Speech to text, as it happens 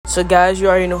So guys, you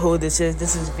already know who this is.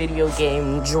 This is Video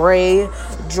Game Dre,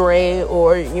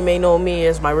 or you may know me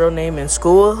as my real name in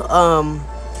school.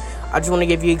 I just want to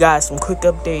give you guys some quick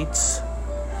updates.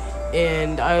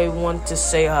 And I want to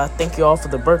say thank you all for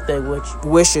the birthday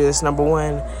wishes. Number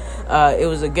one, it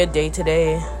was a good day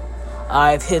today.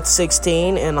 I've hit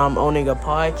 16 and I'm owning a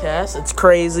podcast. It's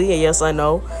crazy. Yes, I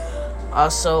know.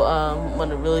 Also,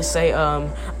 want to really say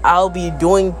I'll be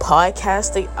doing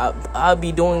podcasting. I'll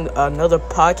be doing another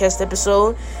podcast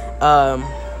episode,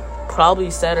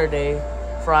 probably Saturday,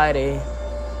 Friday.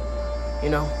 You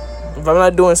know, if I'm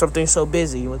not doing something so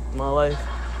busy with my life.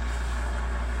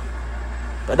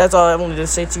 But that's all I wanted to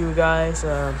say to you guys.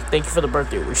 Thank you for the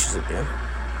birthday wishes again,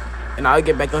 and I'll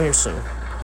get back on here soon.